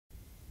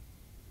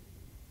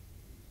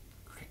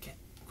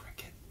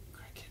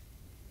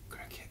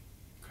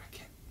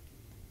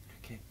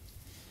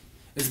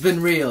It's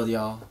been real,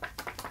 y'all.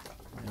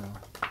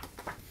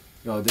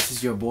 Yo, this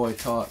is your boy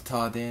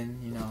Todd in,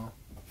 you know.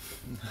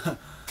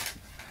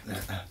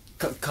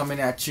 Coming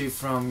at you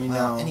from, you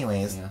know.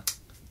 Anyways,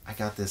 I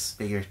got this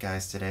figured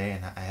guys today,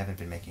 and I haven't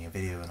been making a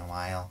video in a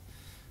while.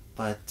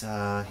 But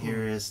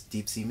here is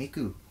Deep Sea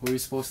Miku. Who are you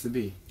supposed to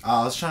be?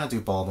 I was trying to do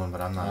Baldwin,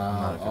 but I'm not.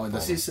 I'm not a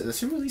good does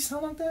he really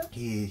sound like that?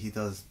 He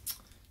does.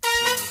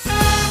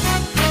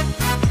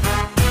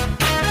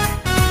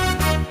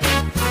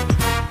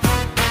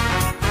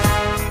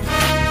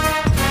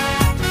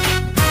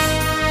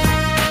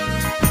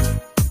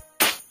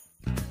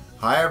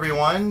 Hi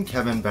everyone,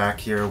 Kevin back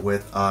here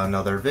with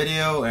another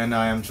video, and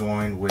I am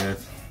joined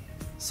with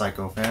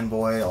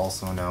SaekoFanBoy,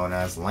 also known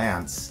as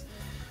Lance.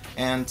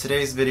 And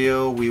today's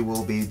video we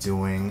will be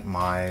doing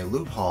my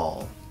loot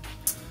haul.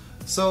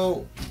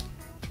 So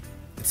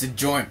it's a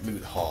joint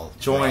loot haul.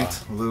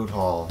 Loot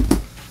haul.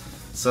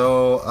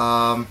 So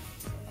I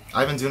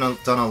haven't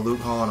done a loot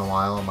haul in a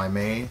while. My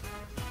May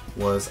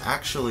was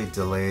actually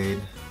delayed.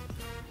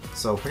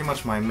 So pretty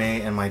much my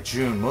May and my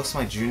June, most of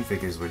my June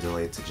figures were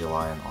delayed to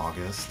July and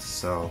August.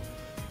 So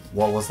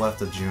what was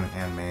left of June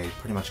and May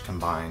pretty much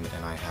combined,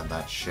 and I had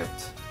that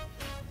shipped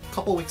a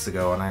couple weeks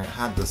ago, and I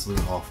had this loot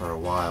haul for a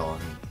while,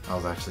 and I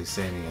was actually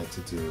saving it to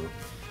do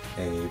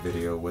a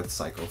video with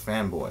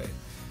SaekoFanBoy.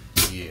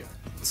 Yeah.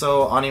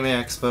 So Anime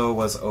Expo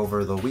was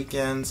over the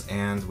weekends,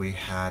 and we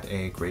had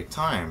a great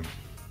time,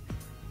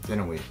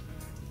 didn't we?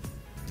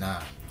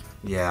 Nah.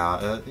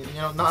 Yeah, you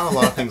know, not a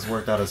lot of things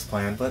worked out as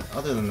planned, but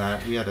other than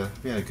that, we had a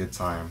good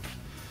time.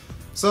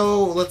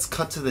 So let's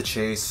cut to the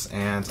chase,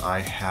 and I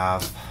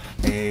have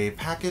a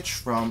package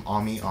from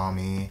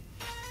AmiAmi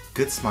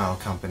Good Smile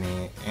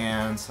Company,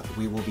 and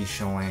we will be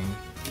showing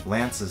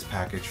Lance's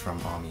package from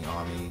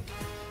AmiAmi,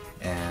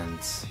 and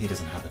he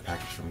doesn't have a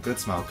package from Good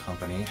Smile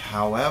Company.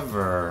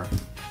 However,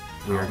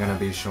 we are going to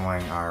be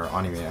showing our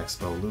Anime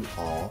Expo loot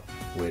haul,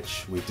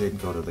 which we did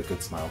go to the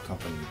Good Smile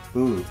Company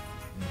booth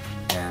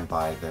and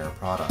buy their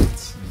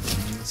products.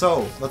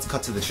 So let's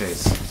cut to the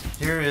chase.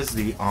 Here is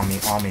the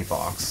AmiAmi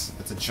box.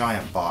 It's a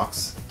giant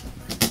box,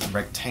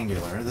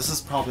 rectangular. This is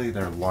probably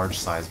their large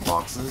size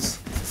boxes.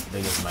 As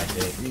big as my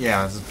dick.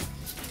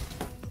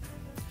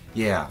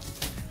 Yeah.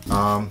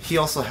 He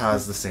also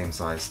has the same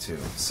size too.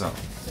 So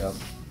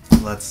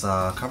let's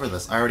cover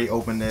this. I already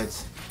opened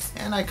it,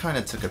 and I kind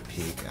of took a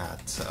peek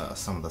at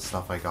some of the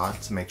stuff I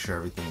got to make sure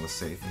everything was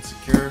safe and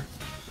secure.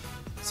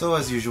 So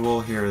as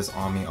usual, here is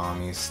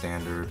AmiAmi's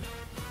standard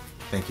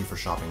thank you for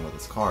shopping with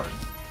us card.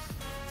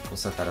 We'll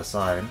set that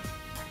aside.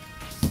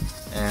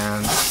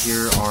 And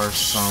here are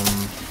some,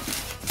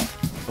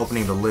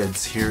 opening the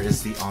lids, here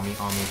is the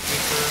AmiAmi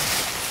paper.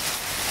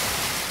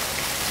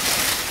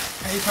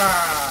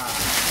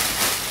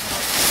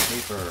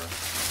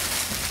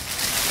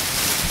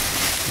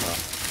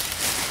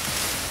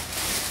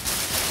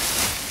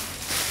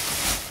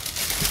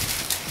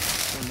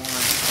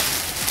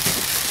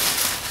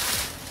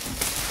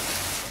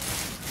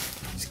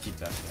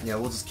 Yeah,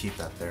 we'll just keep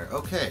that there.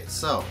 Okay,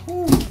 so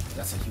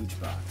that's a huge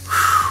box.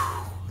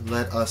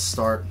 Let us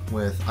start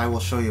with, I will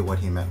show you what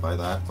he meant by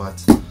that,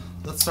 but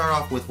let's start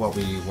off with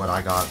what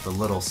I got, the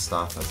little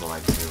stuff, as I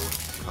like to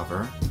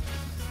cover.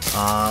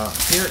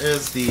 Here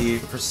is the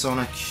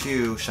Persona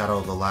Q Shadow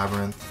of the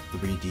Labyrinth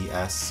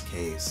 3DS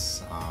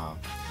case.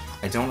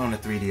 I don't own a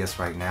 3DS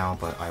right now,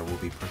 but I will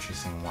be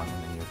purchasing one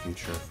in the near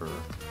future for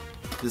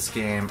this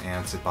game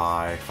and to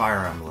buy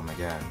Fire Emblem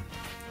again,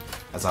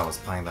 as I was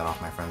playing that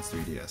off my friend's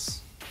 3DS.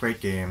 Great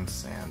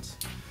games, and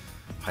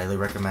highly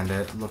recommend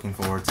it. Looking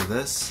forward to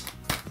this.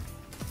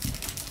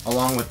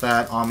 Along with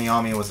that,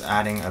 AmiAmi was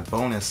adding a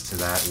bonus to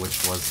that,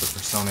 which was the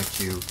Persona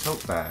Q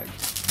tote bag.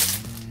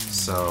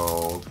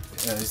 So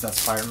is that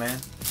Spider-Man?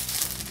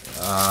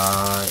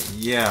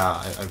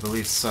 Yeah, I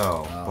believe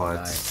so. Oh,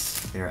 but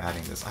nice. They're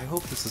adding this. I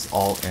hope this is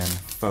all in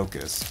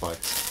focus, but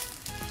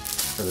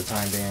for the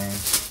time being,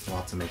 we'll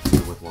have to make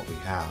do with what we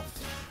have.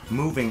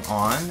 Moving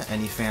on,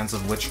 any fans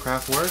of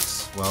Witchcraft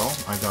Works? Well,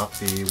 I got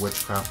the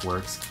Witchcraft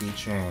Works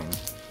keychain.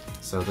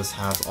 So this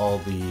has all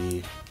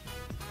the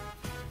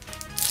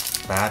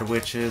bad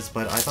witches,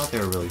 but I thought they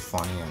were really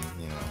funny and,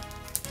 you know,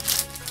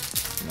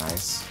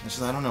 nice. It's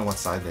just I don't know what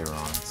side they were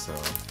on, so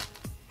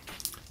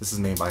this is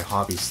made by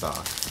Hobby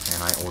Stock,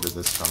 and I ordered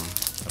this from,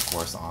 of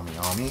course,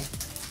 AmiAmi.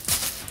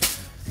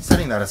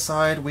 Setting that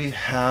aside, we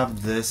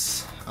have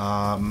this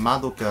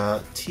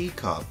Madoka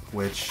teacup,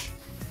 which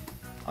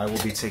I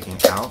will be taking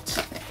out.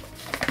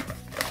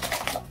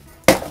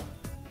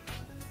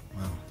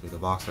 Wow, through the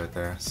box right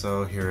there.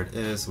 So here it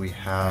is. We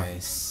have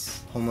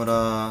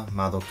Homura,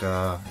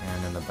 Madoka,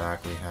 and in the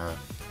back we have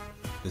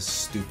this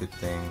stupid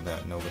thing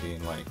that nobody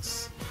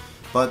likes.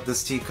 But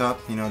this teacup,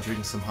 you know,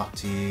 drinking some hot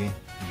tea, you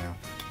know.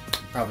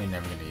 Probably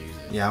never gonna use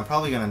it. Yeah, I'm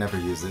probably gonna never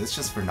use it. It's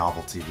just for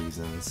novelty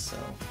reasons, so.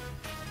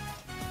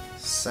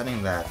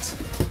 Setting that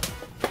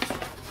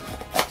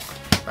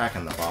back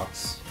in the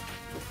box.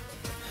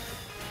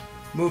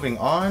 Moving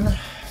on,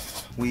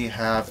 we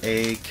have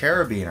a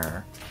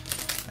carabiner,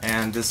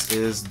 and this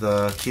is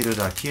the Kiru.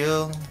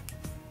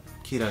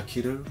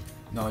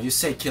 No, you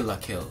say Kill la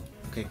Kill.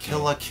 Okay, Kill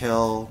la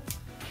Kill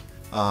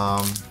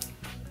Cospa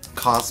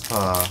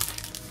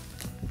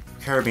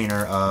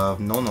Carabiner of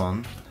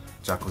Nonon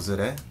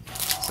Jakuzure.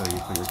 So you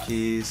put your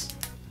keys,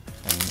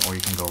 or you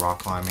can go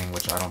rock climbing,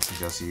 which I don't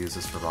suggest you use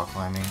this for rock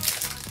climbing,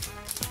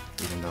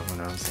 even though who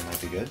knows, they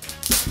might be good.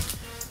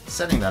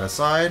 Setting that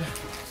aside,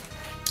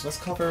 let's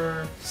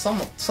cover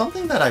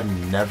something that I've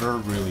never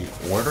really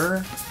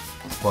ordered,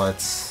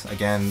 but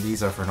again,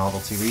 these are for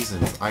novelty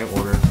reasons. I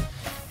ordered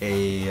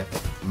a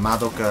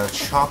Madoka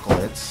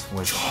chocolate,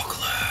 which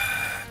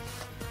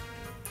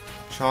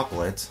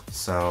chocolate.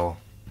 So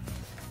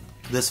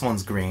this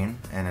one's green,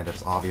 and it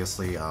is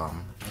obviously What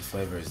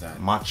flavor is that?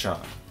 matcha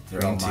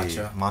green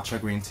tea. Matcha?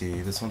 Green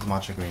tea. This one's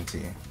matcha green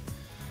tea.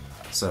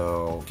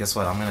 So guess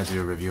what? I'm gonna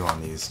do a review on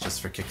these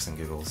just for kicks and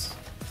giggles.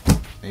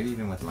 Maybe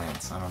even with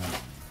Lance. I don't know.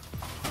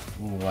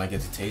 Ooh, will I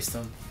get to taste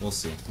them? We'll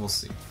see. We'll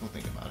see. We'll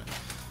think about it.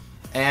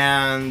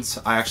 And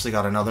I actually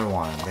got another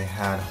one. They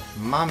had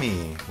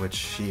Mami, which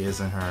she is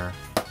in her.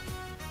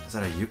 Is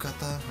that a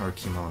yukata or a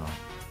kimono?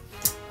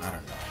 I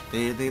don't know.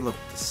 They look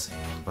the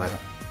same, but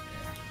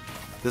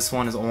this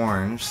one is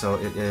orange, so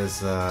it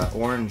is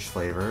orange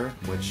flavor,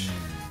 which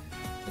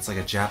it's like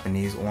a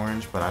Japanese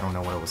orange, but I don't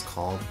know what it was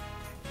called.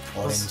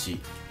 Orangey.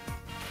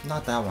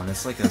 Not that one.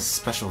 It's like a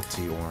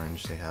specialty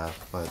orange they have,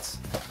 but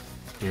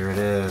here it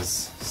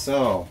is.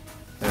 So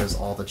there's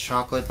all the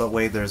chocolate, but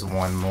wait, there's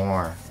one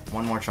more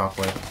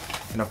chocolate,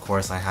 and of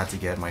course I had to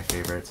get my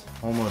favorite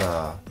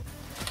Homura,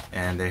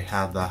 and they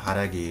have the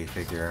Haragi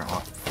figure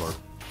for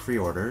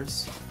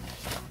pre-orders,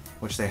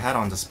 which they had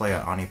on display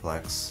at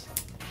Aniplex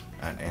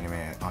at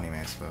Anime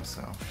Expo,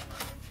 so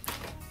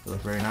they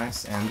look very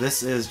nice. And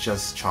this is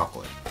just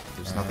chocolate.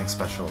 There's nothing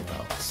special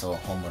about it. So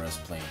Homura's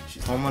plain.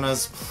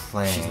 Homura's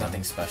plain. She's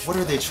nothing special.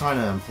 What are they trying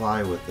to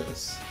imply with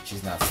this?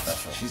 She's not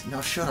special.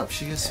 No, shut up.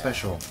 She is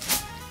special.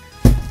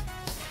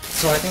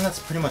 So I think that's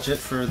pretty much it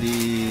for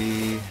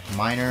the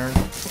minor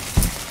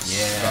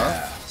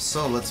stuff.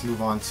 So let's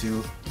move on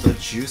to the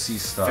juicy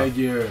stuff.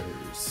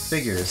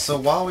 Figures. So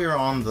while we were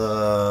on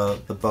the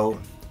boat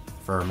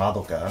for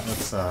Madoka,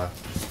 let's add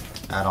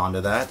on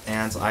to that.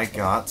 And I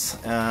got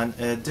an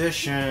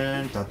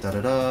addition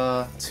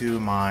to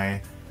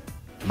my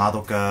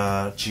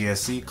Madoka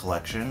GSE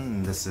collection.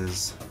 And this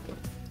is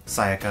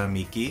Sayaka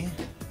Miki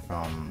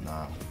from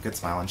Good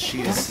Smile, and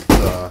she is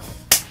the...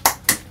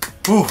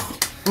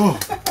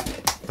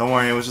 Don't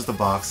worry, it was just a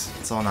box.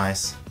 It's all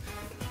nice.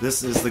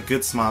 This is the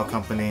Good Smile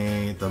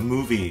Company, the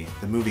movie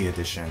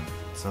edition.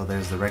 So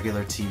there's the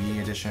regular TV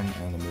edition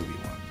and the movie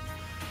one.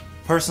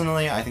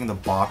 Personally, I think the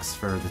box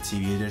for the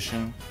TV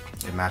edition,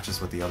 it matches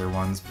with the other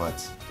ones,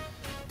 but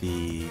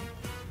the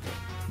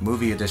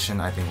movie edition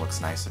I think looks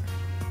nicer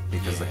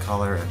because the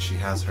color, and she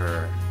has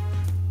her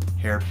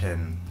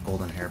hairpin,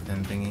 golden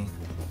hairpin thingy.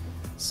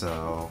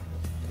 So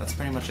that's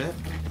pretty much it.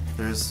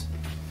 There's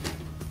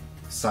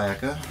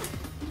Sayaka.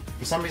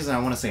 For some reason I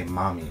want to say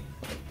Mami,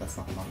 but that's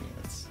not Mami,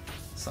 that's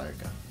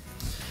Sayaka.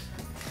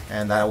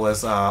 And that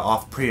was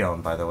off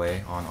pre-owned, by the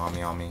way, on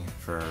AmiAmi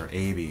for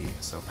AB,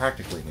 so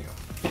practically new.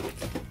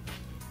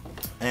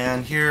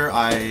 And here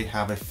I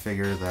have a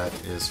figure that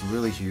is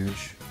really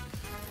huge,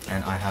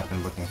 and I have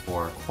been looking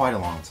for quite a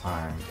long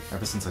time,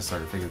 ever since I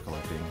started figure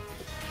collecting.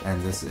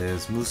 And this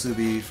is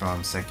Musubi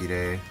from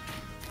Sekirei,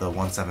 the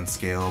 1/7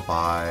 scale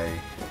by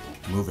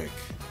Movic.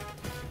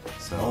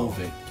 So,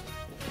 Movic.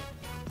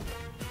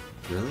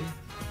 Really?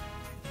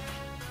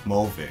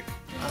 Movic.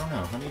 I don't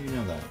know. How do you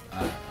know that?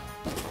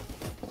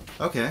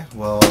 Okay,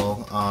 well,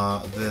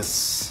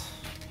 this,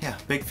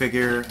 big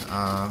figure.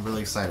 I'm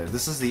really excited.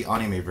 This is the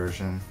anime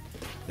version.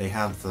 They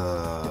have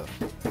the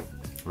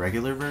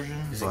regular version.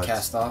 Is it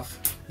cast off?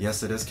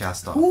 Yes, it is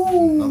cast off.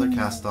 Ooh. Another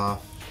cast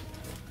off.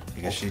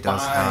 Because she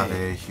does have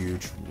a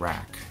huge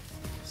rack.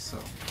 So,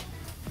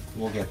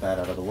 we'll get that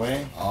out of the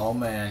way. Oh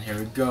man, here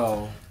we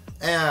go.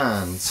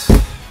 And,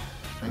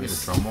 can I get a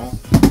drum roll?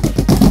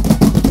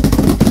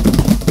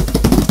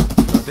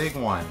 The big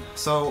one.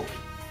 So,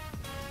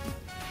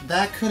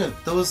 that could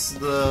have,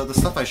 the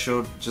stuff I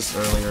showed just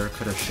earlier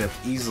could have shipped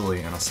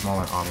easily in a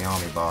smaller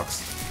AmiAmi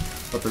box.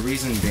 But the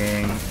reason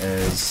being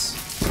is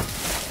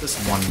this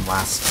one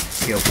last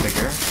scale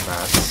figure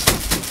that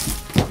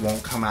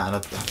won't come out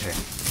of, okay.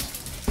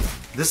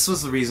 This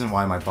was the reason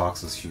why my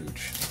box was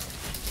huge.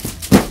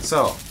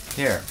 So,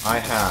 here, I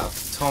have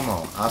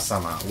Tomo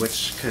Asama,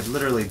 which could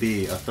literally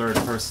be a third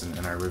person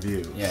in our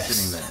review,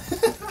 sitting there.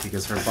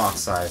 Because her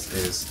box size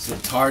is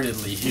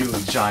retardedly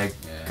huge.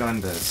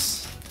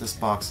 Gigundous. This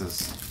box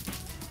is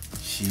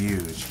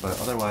huge, but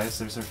otherwise,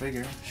 there's her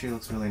figure. She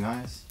looks really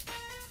nice.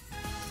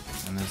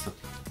 And there's the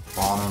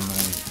bottom,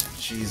 and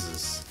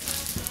Jesus.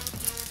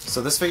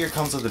 So this figure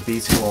comes with a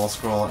B2 wall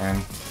scroll,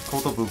 and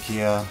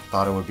Kotobukiya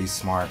thought it would be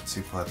smart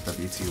to put the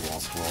B2 wall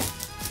scroll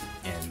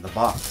in the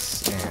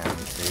box. And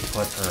they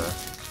put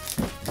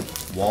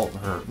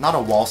not a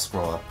wall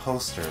scroll, a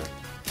poster,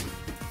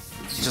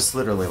 just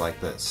literally like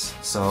this.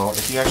 So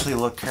if you actually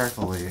look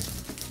carefully,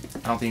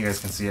 I don't think you guys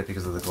can see it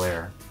because of the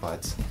glare,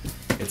 but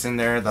it's in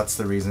there. That's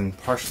the reason,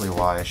 partially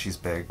why she's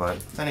big, but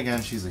then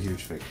again, she's a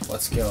huge figure.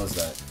 What scale is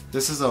that?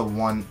 This is a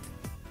 1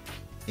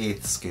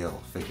 1/8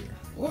 scale figure.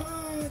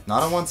 What?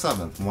 Not a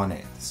 1/7,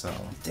 1/8. So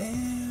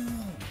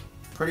Damn.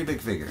 pretty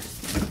big figure.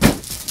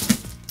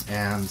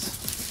 And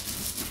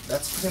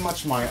that's pretty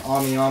much my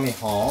AmiAmi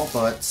haul,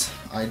 but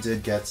I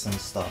did get some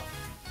stuff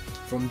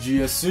From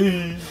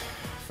GSC.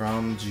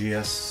 from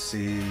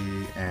GSC,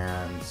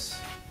 and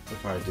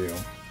what did I do?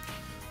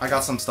 I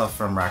got some stuff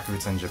from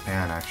Rakuten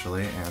Japan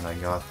actually, and I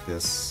got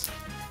this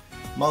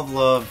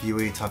Muv-Luv,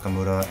 Yui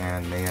Takamura,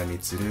 and Meiya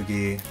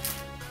Mitsurugi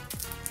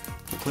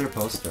clear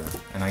poster,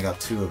 and I got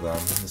 2 of them,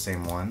 the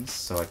same ones,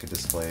 so I could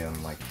display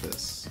them like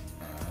this.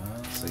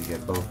 So you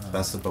get both,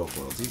 best of both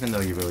worlds, even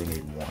though you really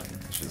need one.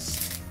 It's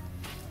just,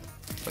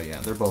 but yeah,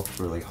 they're both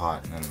really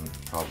hot and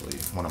probably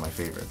one of my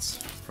favorites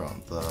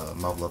from the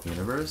Muv-Luv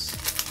universe.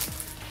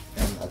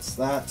 And that's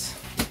that.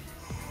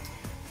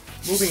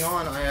 Moving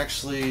on, I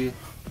actually,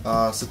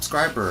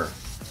 subscriber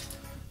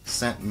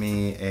sent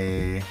me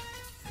a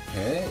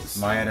Hey,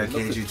 Maeda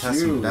look Keiji at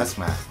Tetsu you. desk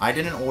mat. I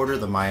didn't order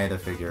the Maeda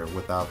figure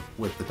with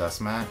the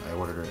desk mat. I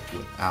ordered it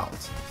without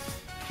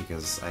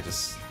because I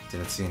just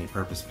didn't see any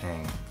purpose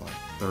paying like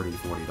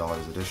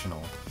 $30–40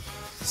 additional.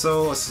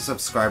 So a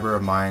subscriber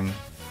of mine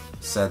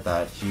said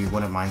that he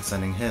wouldn't mind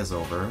sending his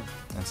over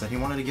and said he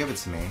wanted to give it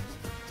to me.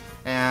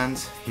 And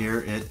here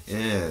it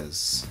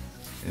is.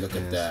 Look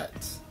at that.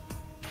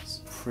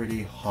 It's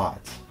pretty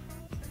hot.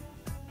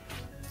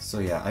 So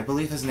yeah, I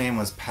believe his name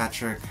was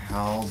Patrick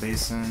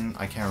Halbason.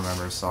 I can't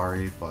remember,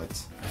 sorry, but...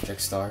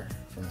 Patrick Star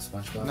from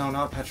SpongeBob? No,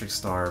 not Patrick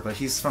Star, but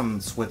he's from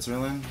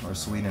Switzerland, or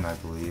Sweden, I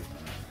believe.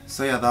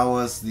 So yeah, that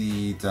was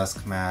the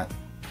desk mat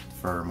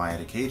for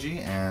Maeda Keiji,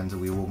 and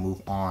we will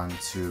move on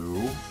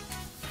to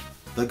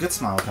the Good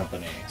Smile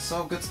Company.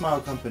 So Good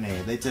Smile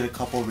Company, they did a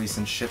couple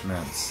recent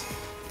shipments,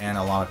 and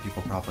a lot of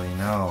people probably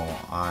know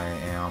I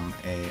am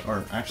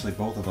or actually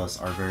both of us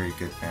are very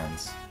good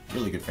fans,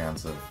 really good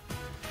fans of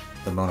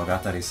the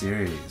Monogatari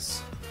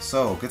series.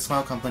 So, Good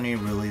Smile Company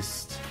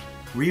re-released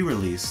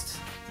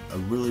a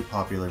really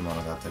popular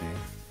Monogatari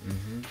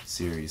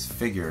series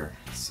figure.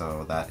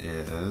 So that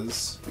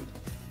is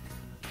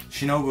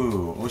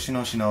Shinobu,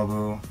 Oshino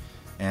Shinobu,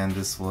 and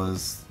this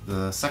was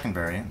the second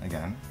variant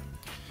again.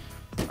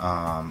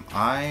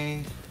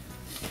 I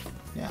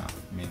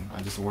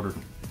ordered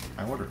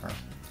her.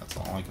 That's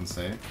all I can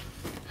say.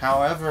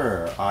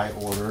 However, I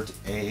ordered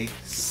a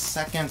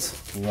second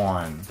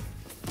one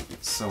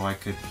so I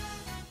could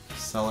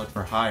sell it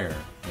for higher,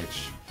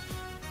 which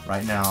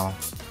right now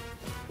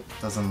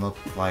doesn't look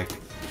like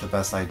the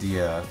best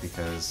idea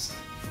because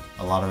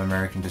a lot of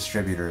American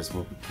distributors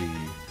will be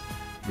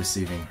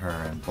receiving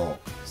her in bulk,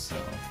 so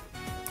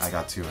I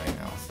got 2 right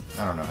now.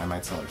 I don't know, I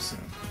might sell her soon.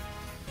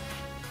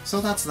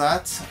 So that's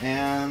that,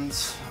 and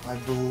I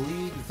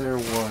believe there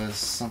was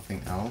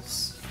something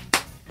else.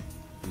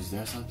 Is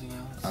there something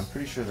else? I'm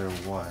pretty sure there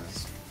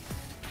was.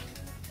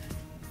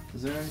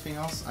 Is there anything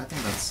else? I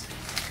think that's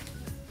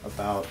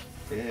about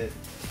it.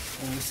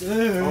 That's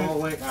it. Oh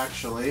wait,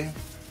 actually,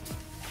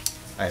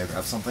 I had to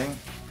grab something.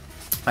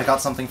 I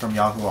got something from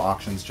Yahoo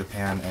Auctions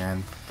Japan,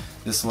 and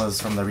this was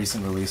from the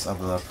recent release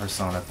of the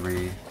Persona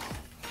 3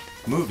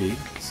 movie.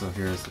 So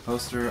here's the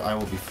poster. I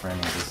will be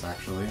framing this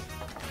actually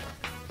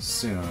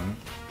soon.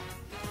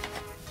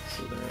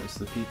 So there's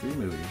the P3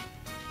 movie.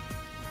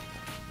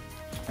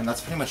 And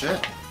that's pretty much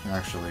it,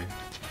 actually.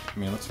 I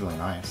mean, it looks really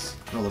nice.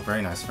 It'll look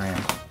very nice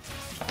framed.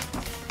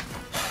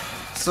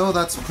 So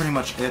that's pretty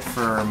much it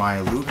for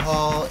my loot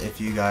haul. If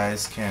you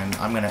guys can,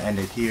 I'm gonna end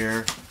it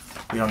here.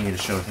 We don't need to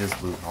show his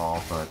loot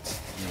haul, but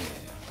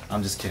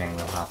I'm just kidding,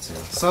 we'll have to.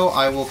 So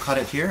I will cut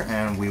it here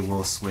and we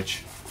will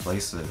switch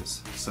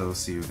places. So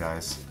see you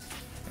guys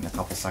in a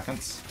couple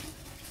seconds.